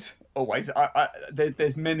 always.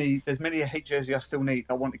 There's many a Heat jersey I still need.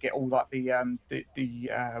 I want to get all like the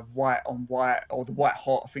white on white, or the white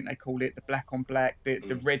hot, I think they call it, the black on black,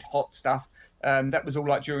 the red hot stuff. That was all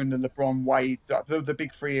like during the LeBron Wade, the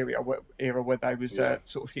Big Three era where they was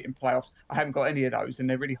sort of hitting playoffs. I haven't got any of those, and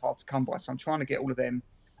they're really hard to come by. So I'm trying to get all of them.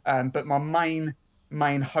 But my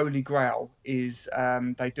main holy grail is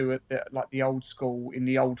they do it like the old school in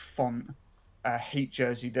the old font Heat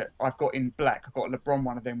jersey that I've got in black. I've got a LeBron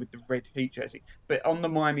one of them with the red Heat jersey, but on the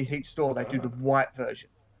Miami Heat store they do the white version,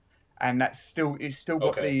 and it's still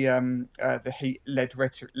got the Heat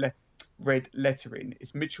red lettering.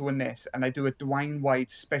 It's Mitchell and Ness, and they do a Dwayne Wade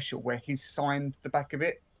special where he's signed the back of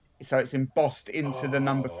it, so it's embossed into the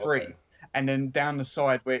number 3. Okay. And then down the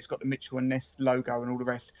side where it's got the Mitchell and Ness logo and all the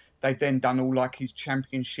rest, they've then done all like his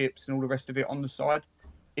championships and all the rest of it on the side.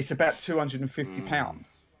 It's about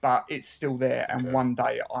 £250, but it's still there. And one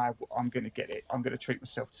day I'm going to get it. I'm going to treat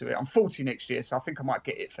myself to it. I'm 40 next year, so I think I might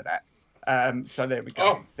get it for that. So there we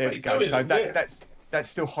go. We go. So that's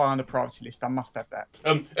still high on the priority list. I must have that.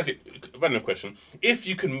 Okay, random question. If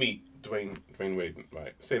you can meet Dwayne Wade,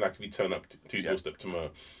 right? Say like if you turn up to your doorstep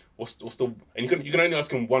tomorrow, what's the and you can only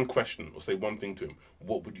ask him one question or say one thing to him.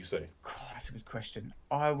 What would you say? God, that's a good question.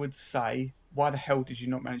 I would say, why the hell did you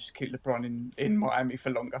not manage to keep LeBron in Miami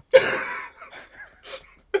for longer?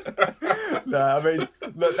 No, I mean,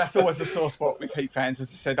 look, that's always the sore spot with Heat fans. As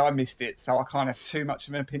I said, I missed it, so I can't have too much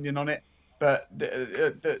of an opinion on it. But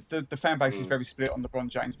the fan base is very split on LeBron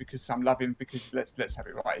James because some love him because let's have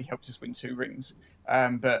it right, he helped us win 2 rings.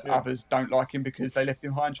 But others don't like him because they left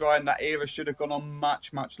him high and dry, and that era should have gone on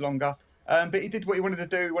much longer. But he did what he wanted to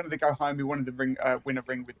do. He wanted to go home. He wanted to win a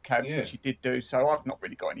ring with the Cavs, which he did do. So I've not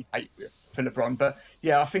really got any hate for LeBron. But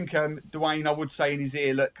yeah, I think Dwayne, I would say in his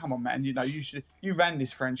ear, look, come on, man. You ran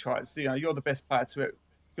this franchise. You're the best player to it.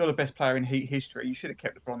 You're the best player in Heat history. You should have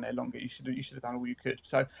kept LeBron there longer. You should have done all you could.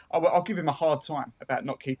 So I'll give him a hard time about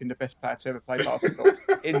not keeping the best player to ever play basketball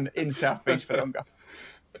in South Beach for longer.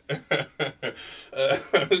 I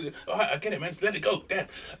get it, man. Just let it go. Damn.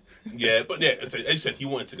 Yeah, but yeah, as you said, he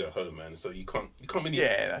wanted to go home, man. So you can't really.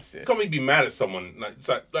 Yeah, that's it. You can't really be mad at someone. Like it's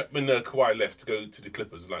like when Kawhi left to go to the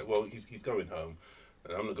Clippers. Like, well, he's going home.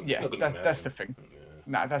 And I'm not gonna. Yeah, not gonna that's the thing. Yeah.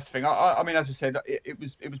 No, that's the thing. I mean, as I said, it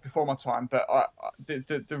was before my time, but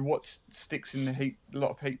what sticks in a lot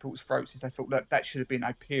of people's throats is they thought that should have been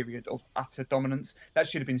a period of utter dominance. That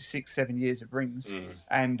should have been 6-7 years of rings,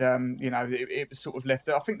 and it was sort of left.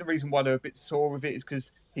 I think the reason why they're a bit sore with it is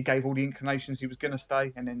because he gave all the inclinations he was going to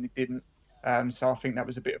stay, and then he didn't. So I think that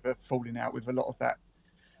was a bit of a falling out with a lot of that.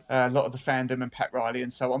 A lot of the fandom and Pat Riley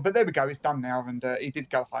and so on. But there we go, it's done now, and he did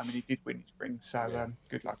go home and he did win his ring. So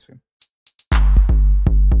good luck to him.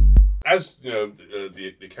 As you know,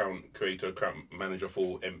 the account manager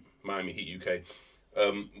for Miami Heat UK,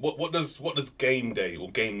 what does game day or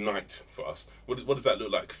game night for us? What does that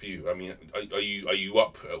look like for you? I mean, are you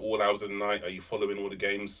up at all hours of the night? Are you following all the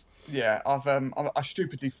games? Yeah, I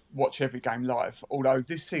stupidly watch every game live. Although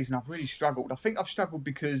this season I've really struggled. I think I've struggled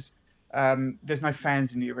because there's no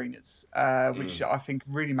fans in the arenas, which I think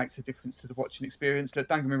really makes a difference to the watching experience. Look,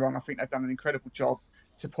 don't get me wrong, I think they've done an incredible job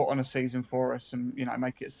to put on a season for us and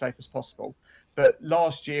make it as safe as possible. But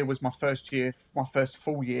last year was my first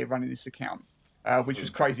full year running this account, which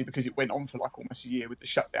was crazy because it went on for like almost a year with the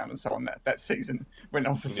shutdown and so on. That season went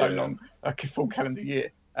on for so long, like a full calendar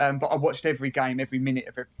year. But I watched every game, every minute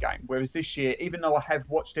of every game. Whereas this year, even though I have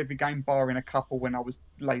watched every game, barring a couple when I was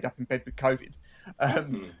laid up in bed with COVID,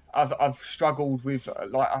 I've struggled with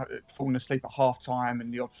falling asleep at half time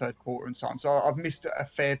and the odd third quarter and so on. So I've missed a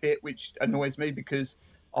fair bit, which annoys me because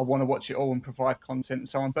I want to watch it all and provide content and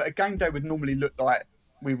so on. But a game day would normally look like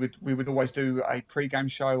we would always do a pre-game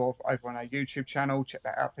show over on our YouTube channel. Check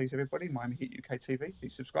that out, please, everybody. Miami Heat UK TV.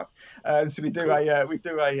 Please subscribe. So we do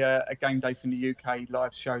a game day from the UK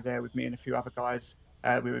live show there with me and a few other guys.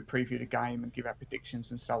 We would preview the game and give our predictions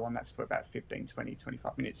and so on. That's for about 15, 20,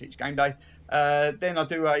 25 minutes each game day. Then I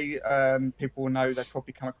do people will know they've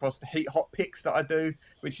probably come across the Heat Hot Picks that I do,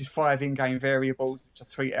 which is 5 in-game variables, which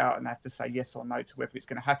I tweet out and I have to say yes or no to whether it's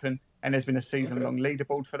going to happen. And there's been a season-long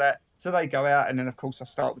leaderboard for that. So they go out, and then, of course, I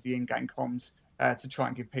start with the in-game comms to try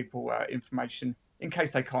and give people information in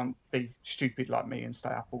case they can't be stupid like me and stay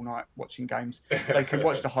up all night watching games. They can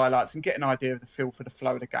watch the highlights and get an idea of the feel for the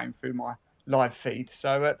flow of the game through my live feed.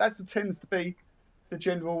 So tends to be the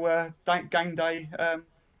general game day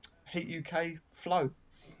Heat UK flow.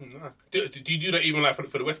 Nice. Do you do that even like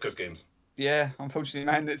for the West Coast games? Yeah,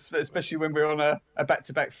 unfortunately, man. It's especially when we're on a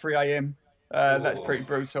back-to-back 3 a.m. That's pretty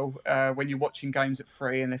brutal. When you're watching games at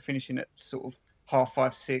 3 and they're finishing at sort of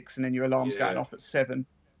 5:30, 6, and then your alarm's going off at 7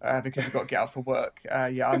 because you've got to get up for work. I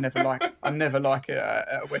never like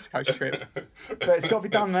a West Coast trip, but it's got to be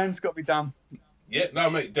done, man. It's got to be done. Yeah, no,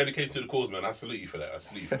 mate. Dedication to the cause, man. I salute you for that.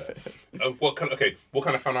 What kind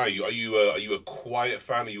of fan are you? Are you a quiet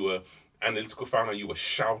fan? Are you a analytical fan? Are you a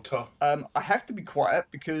shouter? I have to be quiet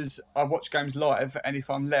because I watch games live, and if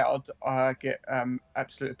I'm loud, I get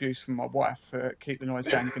absolute abuse from my wife for keep the noise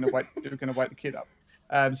down. You're gonna wake the kid up.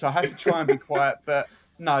 So I have to try and be quiet. But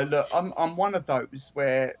no, look, I'm one of those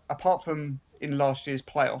where, apart from in last year's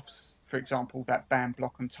playoffs, for example, that Bam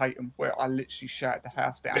block on Tatum, where I literally shouted the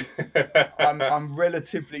house down. I'm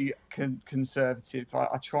relatively conservative.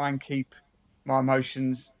 I try and keep my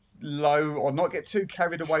emotions low or not get too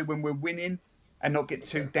carried away when we're winning and not get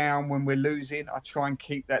too down when we're losing. I try and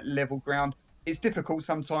keep that level ground. It's difficult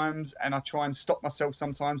sometimes, and I try and stop myself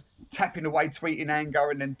sometimes, tapping away, tweeting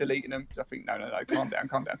anger, and then deleting them. I think, no, calm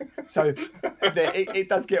down. So it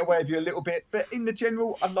does get away with you a little bit. But in the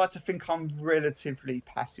general, I'd like to think I'm relatively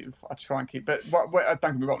passive. I try and keep, but don't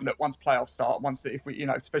get me wrong. Look, once playoffs start, if we,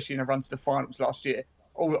 especially in a run to the finals last year,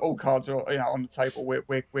 all cards are on the table.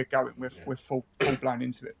 We're going. We're full blown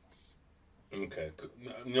into it. Okay,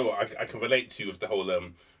 you know what? I can relate to you with the whole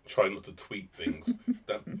try not to tweet things.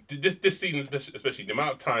 That this season, especially the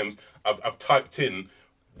amount of times I've typed in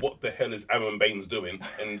what the hell is Aaron Baines doing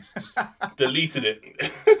and just deleted it.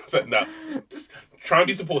 It's like, no, just trying to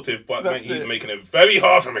be supportive, but mate, That's he's it. making it very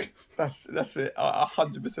hard for me. That's it. I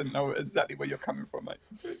 100% know exactly where you're coming from, mate.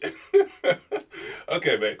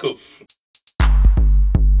 Okay, mate, cool.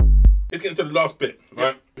 Let's get into the last bit,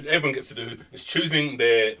 right? What everyone gets to do is choosing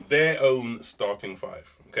their own starting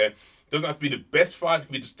five. Okay, doesn't have to be the best five. It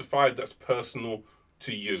can be just the five that's personal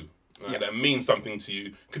to you. Right? That means something to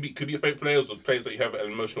you. Could be your favorite players or players that you have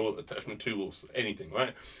an emotional attachment to, or anything,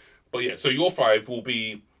 right? But yeah, so your five will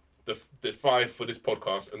be the five for this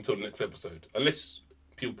podcast until the next episode, unless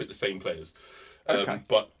people pick the same players. Okay.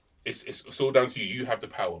 But it's all down to you. You have the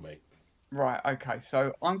power, mate. Right. Okay.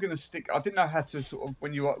 So I'm going to stick. I didn't know how to sort of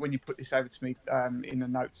when you put this over to me in the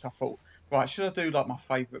notes. I thought, right, should I do like my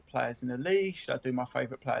favourite players in the league? Should I do my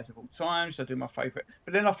favourite players of all time? Should I do my favourite?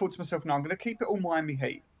 But then I thought to myself, no, I'm going to keep it all Miami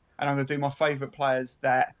Heat, and I'm going to do my favourite players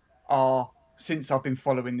that are since I've been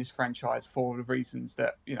following this franchise for the reasons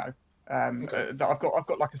that that I've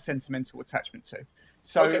got like a sentimental attachment to.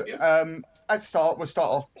 So at start, we'll start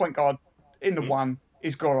off point guard in the one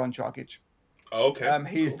is Goran Dragic. Oh, okay.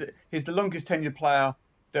 He's the longest tenured player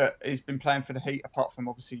that has been playing for the Heat, apart from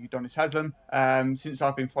obviously Udonis Haslem. Since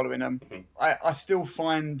I've been following him, I still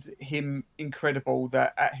find him incredible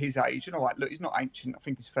that at his age, and all right, look, he's not ancient. I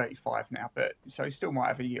think he's 35 now, but so he still might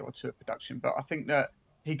have a year or two of production. But I think that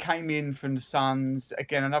he came in from the Suns,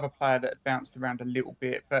 again, another player that had bounced around a little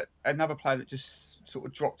bit, but another player that just sort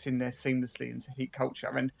of dropped in there seamlessly into Heat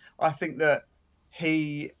culture. And I think that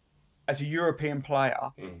he, as a European player,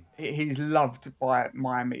 he's loved by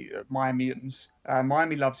Miamians.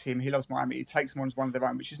 Miami loves him. He loves Miami. He takes him on as one of their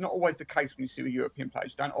own, which is not always the case when you see a European player.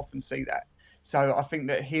 You don't often see that. So I think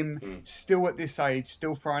that him still at this age,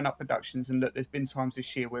 still throwing up productions, and look, there's been times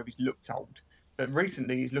this year where he's looked old. But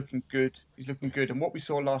recently, he's looking good. He's looking good. And what we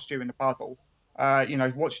saw last year in the bubble,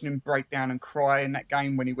 watching him break down and cry in that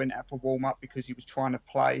game when he went out for warm-up because he was trying to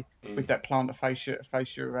play with that plantar fascia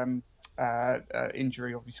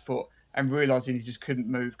injury of his foot and realising he just couldn't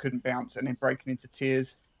move, couldn't bounce, and then breaking into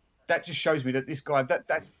tears. That just shows me that this guy,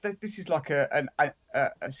 this is like a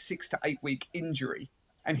 6 to 8 week injury.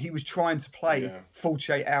 And he was trying to play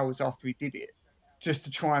 48 hours after he did it just to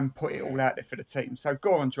try and put it all out there for the team. So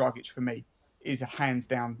Goran Dragic for me is a hands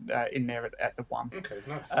down in there at the one. Okay,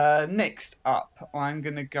 nice. Next up, I'm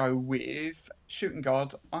going to go with shooting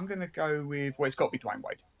guard. I'm going to go with, well, it's got to be Dwayne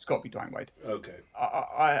Wade. It's got to be Dwayne Wade. Okay.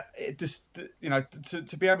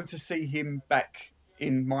 To be able to see him back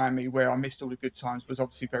in Miami where I missed all the good times was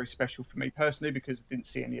obviously very special for me personally because I didn't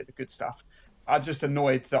see any of the good stuff. I'm just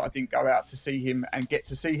annoyed that I didn't go out to see him and get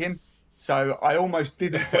to see him. So I almost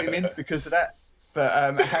didn't put him in because of that.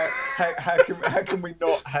 But how can we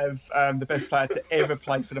not have the best player to ever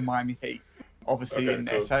play for the Miami Heat, obviously, in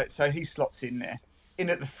there? Cool. So he slots in there. In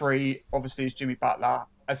at the 3, obviously, is Jimmy Butler.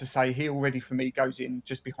 As I say, he already, for me, goes in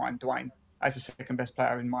just behind Dwayne as the second best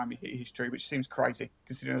player in Miami Heat history, which seems crazy,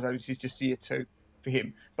 considering this is just year 2 for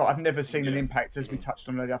him. But I've never seen an impact, as we touched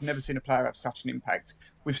on earlier. I've never seen a player have such an impact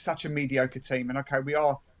with such a mediocre team. And, okay,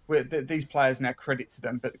 these players now, credit to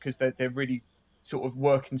them, but because they're really sort of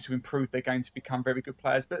working to improve their game to become very good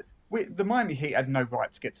players. But the Miami Heat had no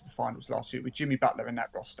right to get to the finals last year with Jimmy Butler in that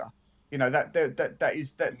roster. You know, that's a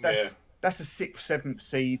 6th, 7th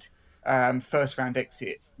seed first round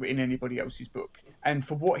exit in anybody else's book. And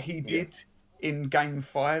for what he did in Game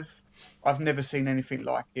 5, I've never seen anything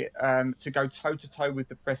like it. To go toe to toe with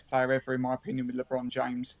the best player ever, in my opinion, with LeBron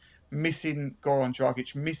James, missing Goran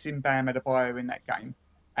Dragic, missing Bam Adebayo in that game,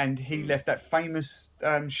 and he left that famous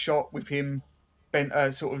shot with him bent,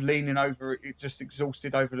 sort of leaning over, just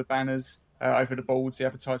exhausted over the banners, over the boards, the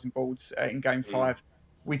advertising boards in Game 5.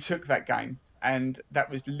 We took that game, and that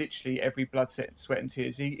was literally every blood, sweat and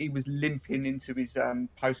tears. He was limping into his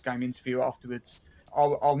post-game interview afterwards. I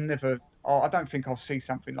don't think I'll see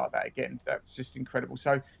something like that again. That was just incredible.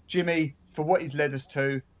 So Jimmy, for what he's led us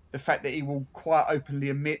to, the fact that he will quite openly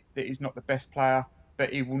admit that he's not the best player,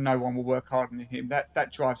 but no one will work harder than him.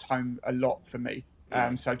 That drives home a lot for me.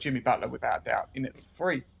 So Jimmy Butler, without doubt, in at the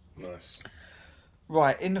 3. Nice.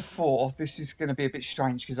 Right, in the 4, this is going to be a bit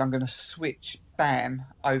strange because I'm going to switch Bam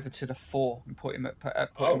over to the 4 and put him at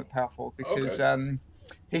power forward because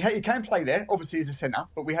he can play there, obviously as a centre,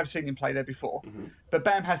 but we have seen him play there before. But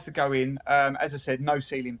Bam has to go in. As I said, no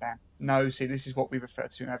ceiling Bam. No ceiling. This is what we refer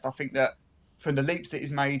to now. I think that from the leaps that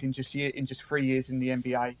he's made in just 3 years in the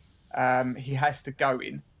NBA, he has to go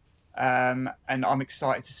in. And I'm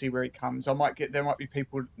excited to see where he comes. There might be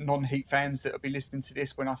people, non-Heat fans, that will be listening to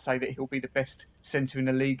this when I say that he'll be the best centre in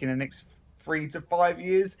the league in the next 3 to 5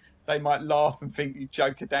 years. They might laugh and think you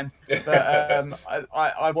joker, Dan. But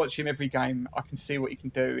I watch him every game. I can see what he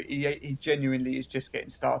can do. He genuinely is just getting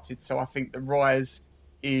started. So I think the rise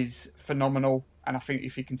is phenomenal. And I think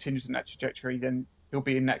if he continues in that trajectory, then he'll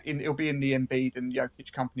be in the Embiid and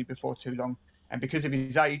Jokic company before too long. And because of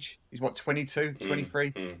his age, he's 22,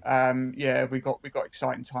 23. We got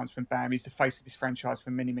exciting times from Bam. He's the face of this franchise for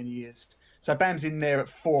many, many years. So Bam's in there at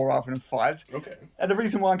 4 rather than 5. Okay. And the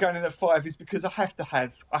reason why I'm going in at 5 is because I have to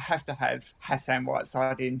have Hassan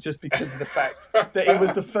Whiteside in, just because of the fact that he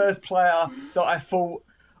was the first player that I thought,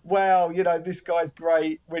 wow, this guy's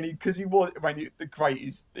great the great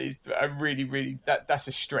is a really that's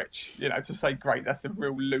a stretch, to say great. That's a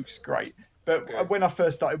real loose great. But when I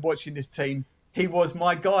first started watching this team, he was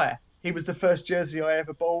my guy. He was the first jersey I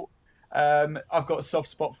ever bought. I've got a soft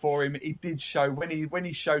spot for him. He did show when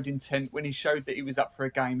he showed intent, when he showed that he was up for a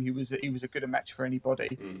game, he was a good match for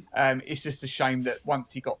anybody. It's just a shame that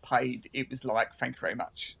once he got paid, it was like, thank you very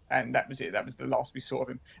much, and that was it. That was the last we saw of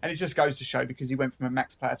him. And it just goes to show, because he went from a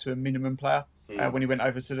max player to a minimum player when he went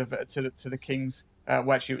over to the Kings.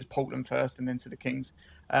 Well, actually, it was Portland first, and then to the Kings.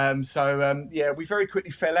 We very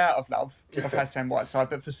quickly fell out of love of Hassan Whiteside,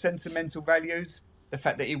 but for sentimental values, the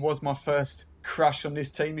fact that he was my first crush on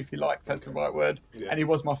this team, if you like, if that's the right word, and he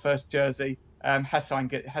was my first jersey. Hassan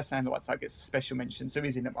Whiteside gets a special mention, so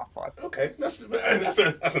he's in at my 5. Okay, that's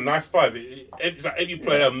a nice 5. It's like every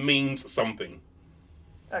player means something.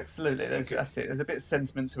 Absolutely, that's it. There's a bit of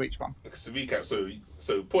sentiment to each one. To recap,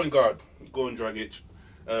 so point guard, Goran Dragic.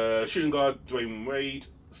 Shooting guard, Dwayne Wade.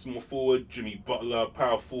 Small forward, Jimmy Butler.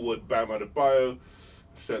 Power forward, Bam Adebayo.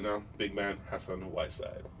 Center, big man, Hassan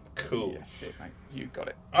Whiteside. Cool. Yes, it, mate. You got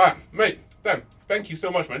it. All right, mate. Dan, thank you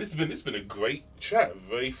so much, man. This has been a great chat.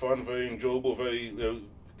 Very fun, very enjoyable. Very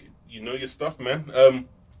you know your stuff, man.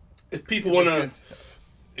 If people wanna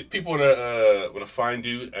find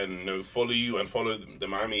you and follow you and follow the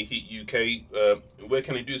Miami Heat UK, where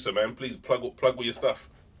can they do so, man? Please plug all your stuff.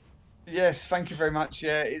 Yes, thank you very much.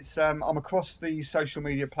 Yeah, it's I'm across the social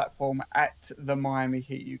media platform at the Miami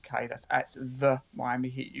Heat UK. That's at the Miami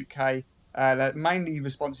Heat UK. They're mainly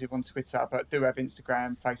responsive on Twitter, but do have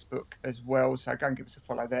Instagram, Facebook as well. So go and give us a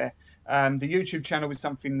follow there. The YouTube channel is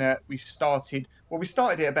something that we started. Well, we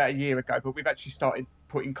started it about a year ago, but we've actually started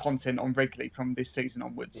putting content on regularly from this season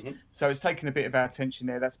onwards. So it's taken a bit of our attention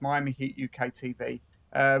there. That's Miami Heat UK TV.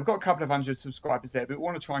 We've got a couple of 100 subscribers there, but we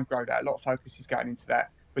want to try and grow that. A lot of focus is going into that.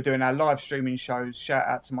 We're doing our live streaming shows. Shout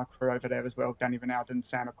out to my crew over there as well, Danny Ronaldo,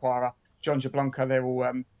 Sam Aquara, John Jablanca. They will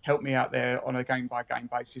help me out there on a game-by-game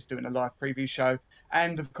basis doing a live preview show.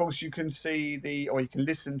 And, of course, you can you can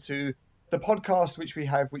listen to the podcast which we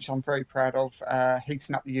have, which I'm very proud of,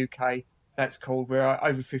 Heating Up the UK. That's called. We're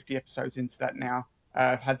over 50 episodes into that now.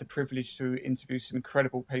 I've had the privilege to interview some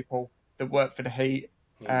incredible people that work for the Heat.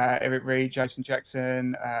 Eric Reed, Jason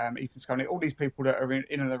Jackson, Ethan Scully, all these people that are in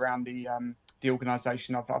and around the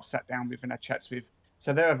organisation I've sat down with and had chats with.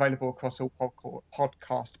 So they're available across all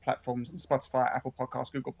podcast platforms on Spotify, Apple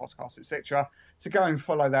Podcasts, Google Podcasts, etc. So go and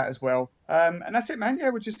follow that as well. And that's it, man.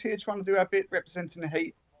 Yeah, we're just here trying to do our bit representing the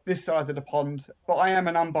Heat this side of the pond. But I am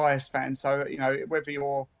an unbiased fan, so whether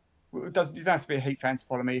you don't have to be a Heat fan to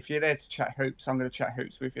follow me. If you're there to chat hoops, I'm going to chat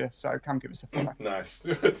hoops with you. So come give us a follow. Nice.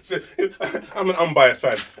 I'm an unbiased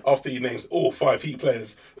fan after he names all 5 Heat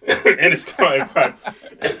players in his time, man.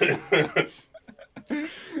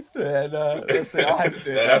 That's it. I had to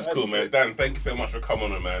do it. That's cool, man. Dan, thank you so much for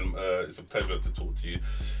coming on, man. It's a pleasure to talk to you.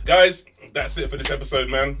 Guys, that's it for this episode,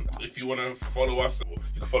 man. If you want to follow us,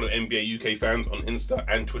 you can follow NBA UK Fans on Insta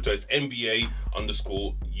and Twitter. It's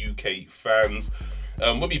NBA_UK Fans.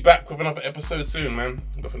 We'll be back with another episode soon, man.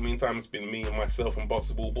 But for the meantime, it's been me and myself and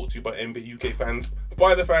Basketball, brought to you by NBA UK Fans,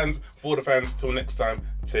 by the fans, for the fans. Till next time,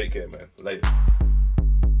 take care, man. Later.